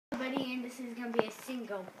this is going to be a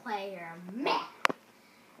single player map.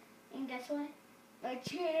 And guess what? My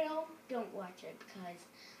channel, don't watch it because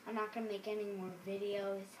I'm not going to make any more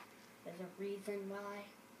videos. There's a reason why.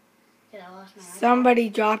 Because I lost my iPod. Somebody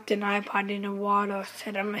dropped an iPod in the water,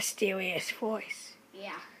 said a mysterious voice.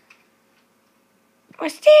 Yeah.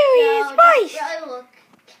 Mysterious voice! Really look.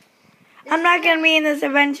 I'm not going to be in this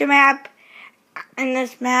adventure map,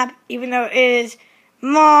 even though it is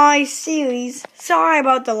my series. Sorry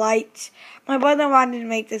about the lights. My brother wanted to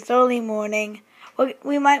make this early morning.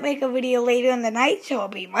 We might make a video later in the night, so it'll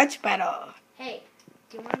be much better. Hey,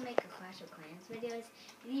 do you want to make a Clash of Clans videos?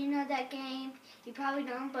 Do you know that game? You probably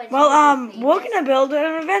don't, but... Well, we're going to build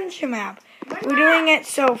an adventure map. We're doing it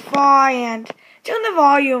so far, and turn the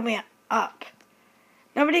volume up.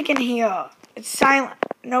 Nobody can hear. It's silent.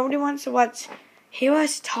 Nobody wants to hear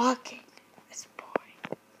us talking. It's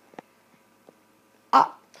boring.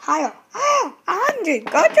 Up, higher. Oh, 100.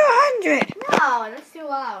 Go to 100. No, that's too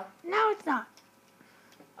loud. No, it's not.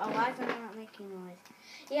 Oh, why is it not making noise?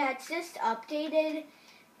 Yeah, it's just updated,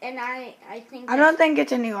 and I think... I don't think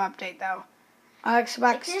it's a new update, though.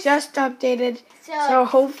 Xbox just updated, so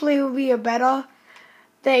hopefully it will be a better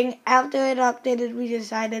thing. After it updated, we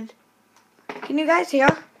decided... Can you guys hear?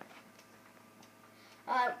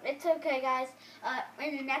 It's okay, guys.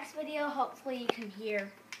 In the next video, hopefully you can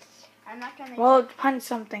hear. I'm not gonna... Well, punch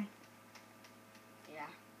something. Yeah.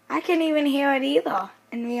 I can't even hear it either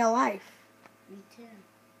in real life. Me too.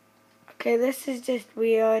 Okay, this is just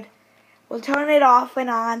weird. We'll turn it off and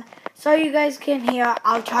on so you guys can hear.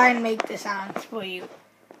 I'll try and make the sounds for you.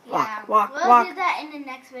 Yeah. Walk, we'll walk. do that in the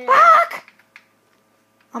next video. Bark!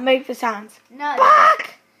 I'll make the sounds. No.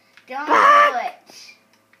 Bark! Don't Bark! do it.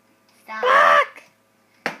 Stop. Bark!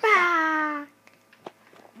 Bark!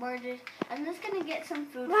 I'm just gonna get some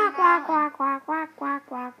food. Walk, from walk, walk, walk, walk,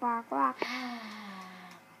 walk, walk, walk, walk. now.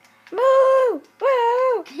 Moo!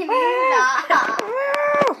 Woo! Can woo, you stop?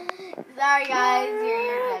 woo. Sorry, guys. Your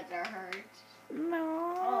earbuds are hurt. No.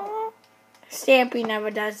 Oh. Stampy never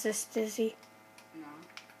does this, does he? No.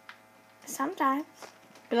 Sometimes.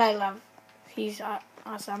 But I love. He's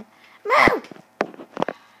awesome. Moo!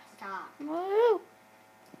 Stop. Moo!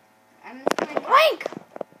 I'm just gonna... Oink!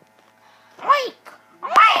 Oink!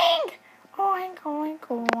 Oink! Oink, oink, I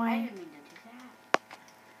oink. didn't mean to do that.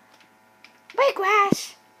 Big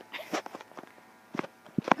Rash!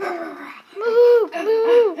 Moo! Moo!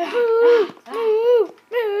 Moo! Moo! I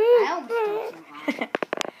Moo! almost told you why.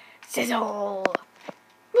 Sizzle!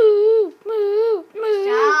 Moo! Moo! Moo!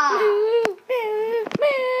 Stop. Moo! Moo!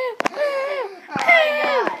 Moo! Moo!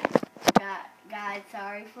 Oh my God. Guys,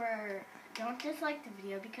 sorry for... Don't dislike the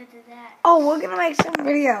video because of that. Oh, we're gonna make some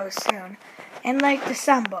videos soon. In like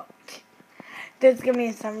December. There's gonna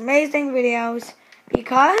be some amazing videos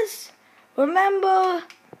because remember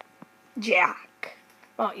Jack.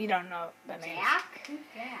 Well, you don't know the name. Jack? Who's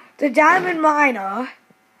Jack? The Diamond Miner,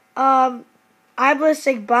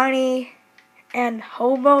 Iblistic Bunny, and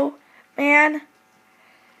Hobo Man.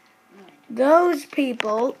 Those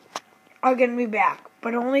people are gonna be back.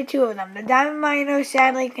 But only two of them. The Diamond Miner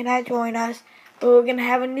sadly cannot join us. But we're going to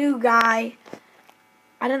have a new guy.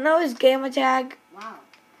 I don't know his gamer tag. Wow.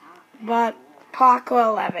 But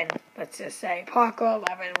Parker11. Let's just say.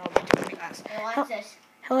 Parker11 will be joining us. Hey, watch this.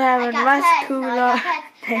 He'll have a muscular... I got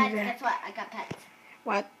pets. Guess what? I got pets.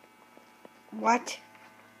 What? What?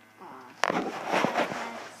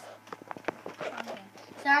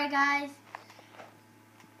 Sorry, guys.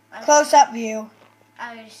 Close-up view.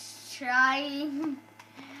 I was trying...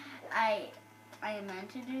 I meant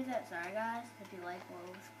to do that. Sorry, guys. If you like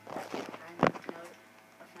wolves, I'm no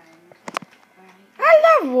offend. Right?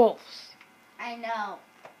 I love wolves. I know.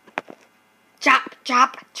 Chop,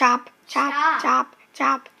 chop, chop, chop, Stop. chop,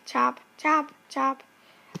 chop, chop, chop, chop.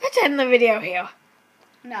 Let's end the video here.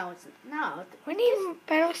 No, it's no. We need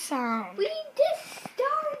better sound. We just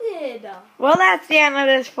started. Well, that's the end of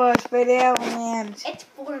this first video, and It's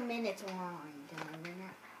 4 minutes long.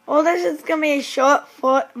 well, this is gonna be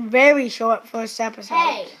a very short first episode.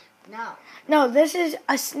 Hey, no. No, this is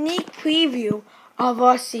a sneak preview of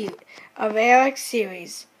our of Eric's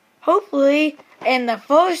series. Hopefully, in the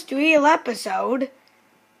first real episode,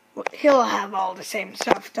 he'll have all the same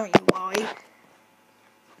stuff. Don't you worry.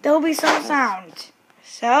 There'll be some sound.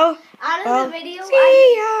 So, Out of the video,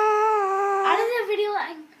 see ya.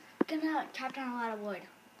 I'm gonna chop down a lot of wood.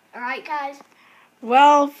 All right, guys.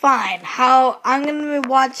 Well, fine. I'm gonna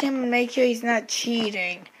watch him and make sure he's not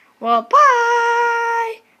cheating. Well,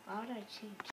 bye. Why would I cheat?